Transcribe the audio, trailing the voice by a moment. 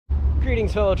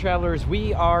Greetings, fellow travelers.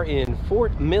 We are in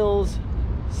Fort Mills,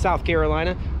 South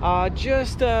Carolina,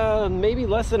 just maybe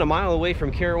less than a mile away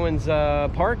from Carowinds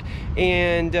Park,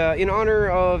 and in honor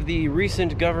of the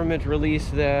recent government release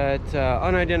that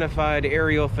unidentified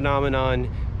aerial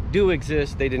phenomenon do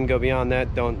exist. They didn't go beyond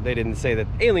that. They didn't say that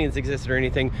aliens existed or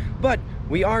anything, but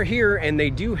we are here and they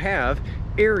do have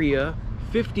Area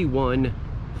 51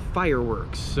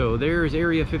 fireworks. So there's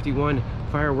Area 51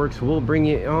 fireworks. We'll bring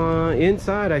you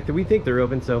inside. We think they're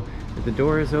open, so if the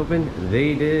door is open,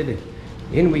 they did.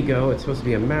 In we go. It's supposed to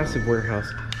be a massive warehouse.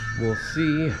 We'll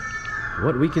see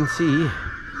what we can see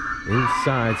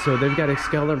inside. So they've got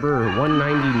Excalibur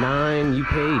 $199. You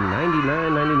pay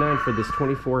 $99.99 for this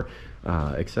 24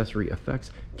 accessory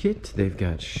effects kit. They've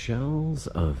got Shells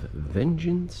of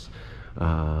Vengeance.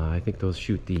 I think those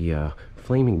shoot the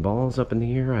flaming balls up in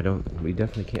the air. We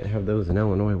definitely can't have those in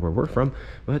Illinois where we're from,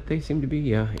 but they seem to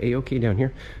be a-okay down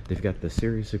here. They've got the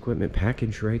serious equipment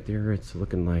package right there. It's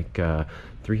looking like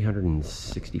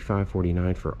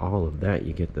 $365.49 for all of that.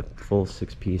 You get the full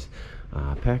 6-piece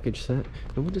package set,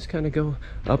 and we'll just kind of go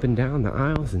up and down the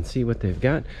aisles and see what they've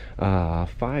got.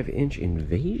 5-inch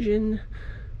invasion.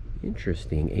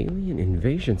 Interesting. Alien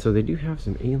invasion. So they do have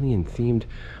some alien themed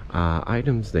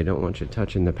items. They don't want you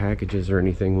touching the packages or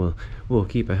anything. We'll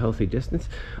keep a healthy distance,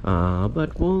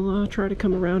 but we'll try to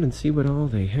come around and see what all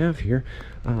they have here.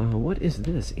 What is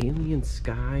this? Alien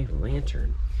sky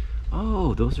lantern.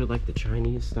 Oh, those are like the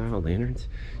Chinese style lanterns.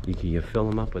 You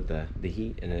fill them up with the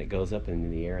heat, and then it goes up into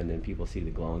the air, and then people see the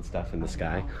glowing stuff in the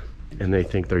sky and they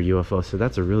think they're UFOs. So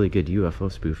that's a really good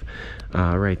UFO spoof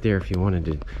right there. If you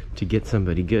wanted to get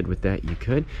somebody good with that, you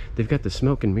could. They've got the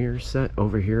smoke and mirrors set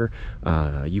over here.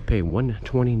 You pay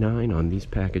 $129 on these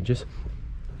packages.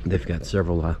 They've got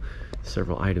several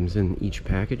items in each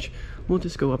package. We'll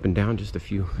just go up and down just a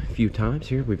few times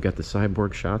here. We've got the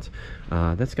cyborg shots.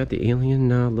 That's got the alien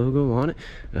logo on it.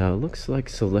 Looks like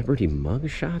celebrity mug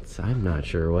shots. I'm not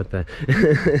sure what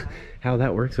how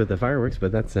that works with the fireworks,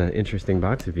 but that's an interesting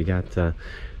box. If you got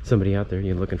somebody out there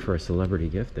you're looking for a celebrity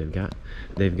gift, they've got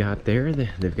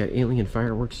alien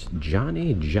fireworks.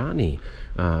 Johnny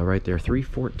right there,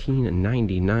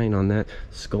 $314.99 on that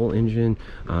skull engine.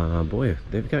 Boy,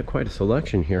 they've got quite a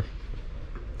selection here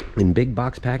in big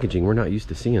box packaging. We're not used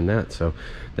to seeing that, so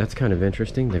that's kind of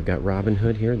interesting. They've got Robin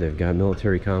Hood here. They've got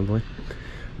military convoy,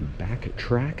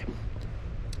 backtrack,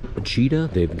 cheetah.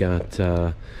 They've got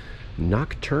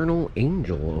nocturnal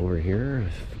angel over here,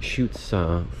 shoots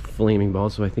flaming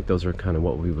balls. So I think those are kind of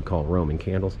what we would call Roman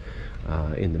candles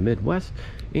in the Midwest.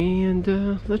 And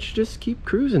let's just keep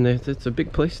cruising. It's a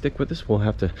big place. Stick with us. We'll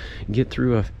have to get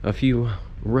through a few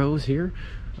rows here.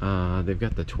 They've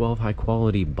got the 12 high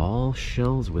quality ball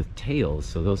shells with tails,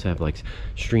 so those have like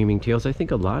streaming tails. I think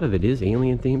a lot of it is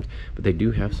alien themed, but they do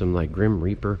have some like Grim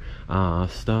Reaper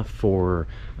stuff for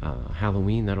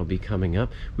Halloween that'll be coming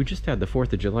up. We just had the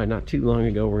 4th of July not too long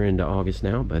ago. We're into August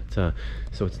now, but so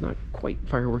it's not quite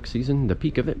fireworks season, the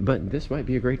peak of it, but this might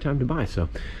be a great time to buy. So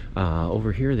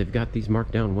over here they've got these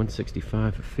marked down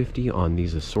 $165.50 on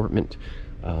these assortment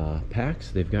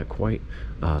packs. They've got quite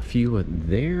a few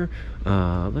there.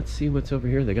 Let's see what's over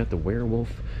here. They got the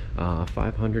werewolf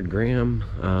 500 gram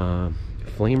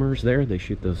flamers there. They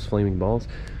shoot those flaming balls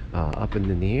up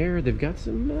in the air. They've got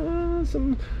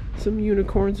some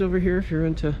unicorns over here. If you're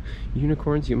into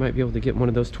unicorns, you might be able to get one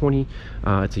of those.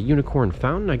 It's a unicorn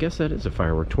fountain. I guess that is a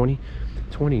firework.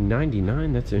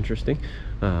 $20.99. That's interesting.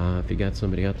 If you got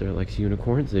somebody out there that likes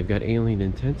unicorns. They've got alien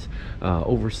intense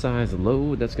oversized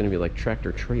load. That's going to be like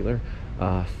tractor trailer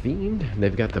themed.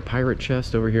 They've got the pirate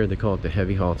chest over here. They call it the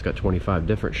heavy haul. It's got 25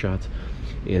 different shots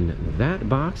in that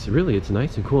box. Really, it's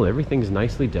nice and cool. Everything's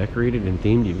nicely decorated and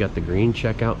themed. You've got the green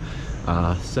checkout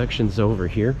sections over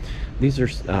here. These are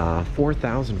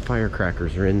 4,000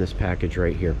 firecrackers are in this package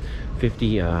right here.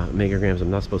 50 megagrams. I'm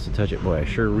not supposed to touch it. Boy, I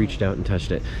sure reached out and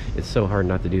touched it. It's so hard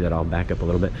not to do that. I'll back up a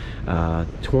little bit.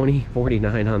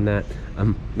 $20.49 on that.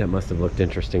 That must have looked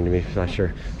interesting to me. I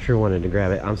sure wanted to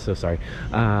grab it. I'm so sorry.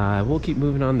 We'll keep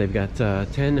moving on. They've got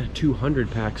 10 200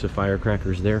 packs of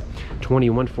firecrackers there.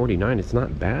 $21.49. It's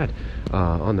not bad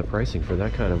on the pricing for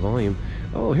that kind of volume.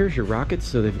 Oh, here's your rockets.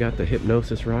 So they've got the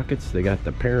hypnosis rockets. They got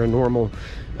the paranormal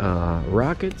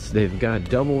rockets. They've got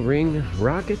double ring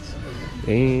rockets.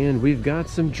 And we've got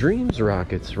some dreams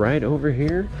rockets right over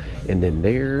here. And then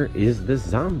there is the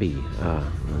zombie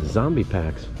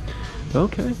packs.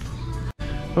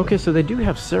 Okay, so they do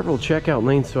have several checkout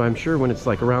lanes, so I'm sure when it's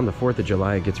like around the 4th of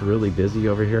July, it gets really busy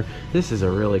over here. This is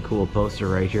a really cool poster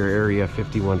right here, Area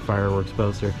 51 fireworks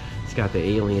poster. It's got the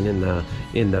alien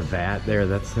in the vat there.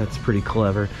 That's pretty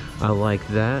clever. I like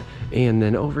that. And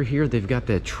then over here they've got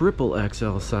that triple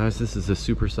XL size. This is a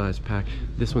supersized pack.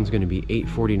 This one's going to be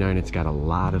 $8.49. It's got a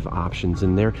lot of options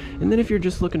in there. And then if you're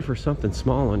just looking for something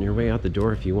small on your way out the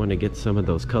door, if you want to get some of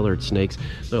those colored snakes,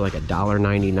 they're like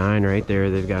 $1.99 right there.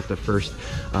 They've got the first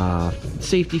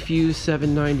safety fuse,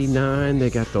 $7.99. They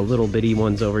got the little bitty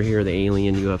ones over here, the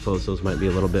alien UFOs. Those might be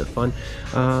a little bit fun.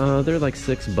 They're like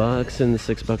 $6 in the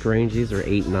 $6 range. These are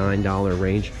 $8-9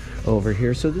 range over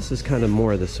here. So this is kind of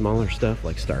more of the smaller stuff,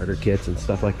 like starter kits and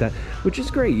stuff like that, which is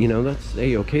great. You know, that's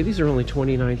a-okay. These are only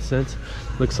 29 cents.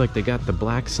 Looks like they got the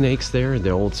black snakes there,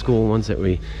 the old school ones that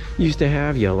we used to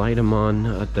have. You light them on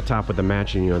at the top of the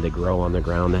match and, you know, they grow on the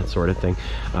ground, that sort of thing.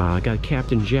 Got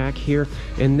Captain Jack here.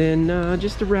 And then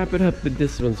just to wrap it up,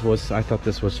 this one was, I thought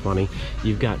this was funny.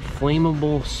 You've got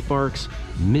Flammable Sparks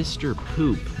Mr.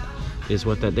 Poop is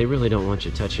what that, they really don't want you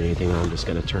touching anything. I'm just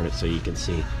going to turn it so you can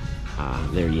see.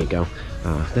 There you go.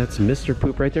 That's Mr.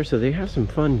 Poop right there. So they have some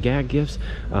fun gag gifts.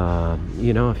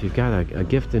 You know, if you've got a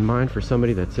gift in mind for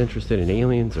somebody that's interested in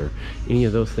aliens or any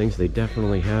of those things, they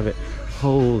definitely have it.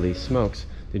 Holy smokes.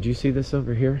 Did you see this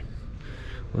over here?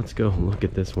 Let's go look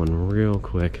at this one real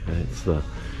quick. It's the,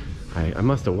 I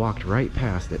must have walked right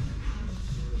past it.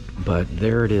 But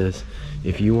there it is.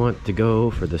 If you want to go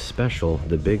for the special,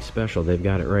 the big special, they've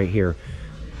got it right here.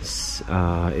 It's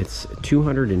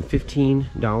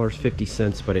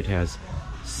 $215.50, but it has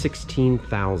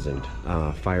 16,000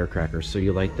 firecrackers. So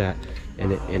you light that,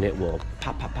 and it will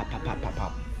pop, pop, pop, pop, pop, pop,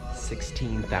 pop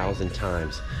 16,000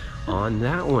 times on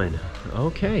that one.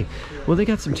 Okay, well, they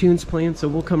got some tunes playing, so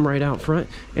we'll come right out front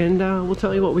and we'll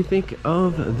tell you what we think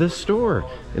of the store.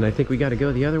 And I think we got to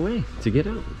go the other way to get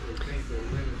out.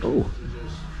 Oh,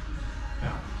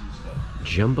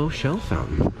 jumbo shell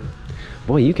fountain.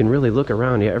 Boy, you can really look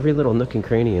around every little nook and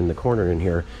cranny in the corner in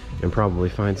here and probably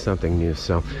find something new.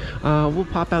 So we'll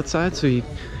pop outside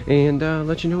and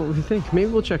let you know what we think.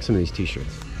 Maybe we'll check some of these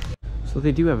t-shirts. So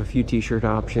they do have a few t-shirt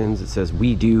options. It says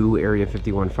 "We Do Area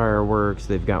 51 Fireworks."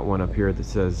 They've got one up here that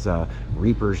says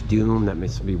Reaper's Doom. That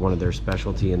must be one of their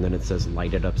specialty. And then it says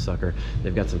 "Light It Up, Sucker."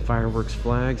 They've got some fireworks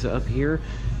flags up here.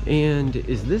 And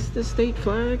is this the state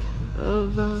flag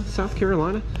of South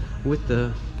Carolina with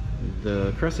the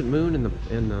crescent moon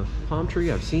and the palm tree?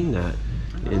 I've seen that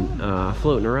in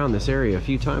floating around this area a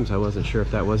few times. I wasn't sure if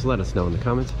that was. Let us know in the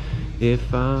comments if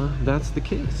that's the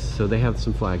case. So they have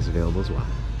some flags available as well.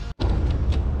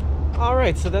 All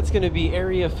right, so that's going to be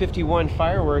Area 51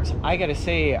 fireworks. I got to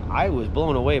say, I was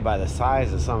blown away by the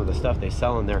size of some of the stuff they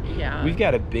sell in there. Yeah. We've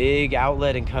got a big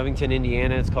outlet in Covington,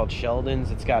 Indiana. It's called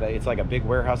Sheldon's. It's like a big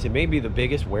warehouse. It may be the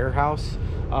biggest warehouse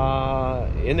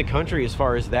in the country as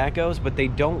far as that goes, but they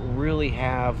don't really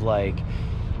have, like,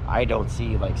 I don't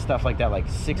see like stuff like that, like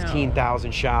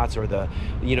 16,000 shots or the,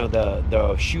 you know,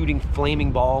 the shooting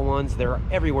flaming ball ones. They're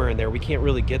everywhere in there. We can't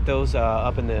really get those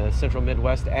up in the central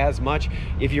Midwest as much.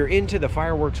 If you're into the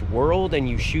fireworks world and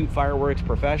you shoot fireworks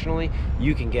professionally,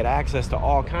 you can get access to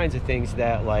all kinds of things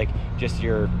that like just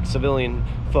your civilian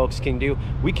folks can do.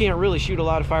 We can't really shoot a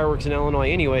lot of fireworks in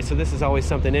Illinois anyway, so this is always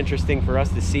something interesting for us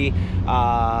to see.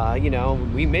 You know,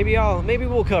 maybe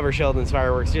we'll cover Sheldon's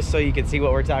fireworks just so you can see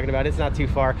what we're talking about. It's not too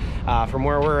far from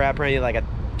where we're at, probably like a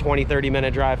 20-30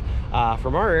 minute drive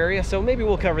from our area, so maybe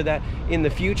we'll cover that in the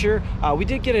future. We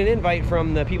did get an invite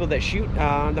from the people that shoot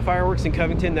the fireworks in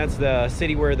Covington. That's the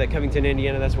city where that Covington,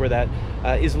 Indiana, that's where that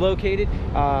is located.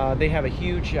 They have a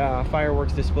huge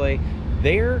fireworks display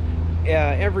there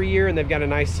every year, and they've got a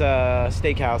nice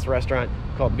steakhouse restaurant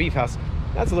called Beef House.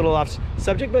 That's a little off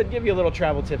subject, but give you a little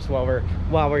travel tips while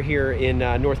we're here in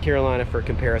North Carolina for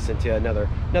comparison to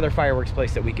another fireworks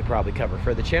place that we could probably cover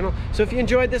for the channel. So if you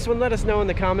enjoyed this one, let us know in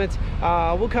the comments.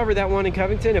 We'll cover that one in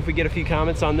Covington. If we get a few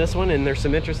comments on this one and there's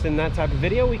some interest in that type of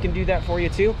video, we can do that for you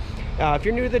too. If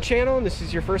you're new to the channel and this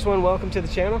is your first one, welcome to the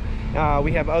channel.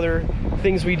 We have other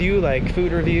things we do like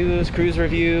food reviews, cruise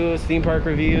reviews, theme park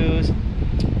reviews.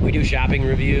 We do shopping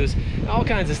reviews, all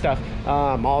kinds of stuff,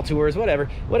 mall tours, whatever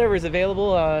is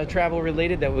available, travel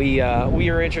related that we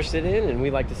are interested in, and we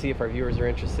like to see if our viewers are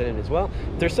interested in as well.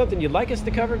 If there's something you'd like us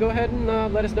to cover, go ahead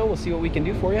and let us know. We'll see what we can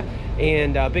do for you.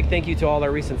 And big thank you to all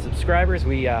our recent subscribers.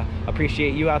 We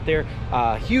appreciate you out there.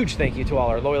 Huge thank you to all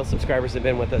our loyal subscribers that have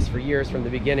been with us for years from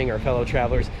the beginning, our fellow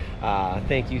travelers.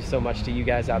 Thank you so much to you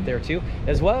guys out there too,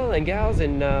 as well, and gals,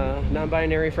 and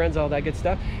non-binary friends, all that good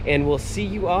stuff. And we'll see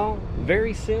you all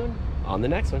very soon on the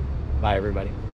next one. Bye, everybody.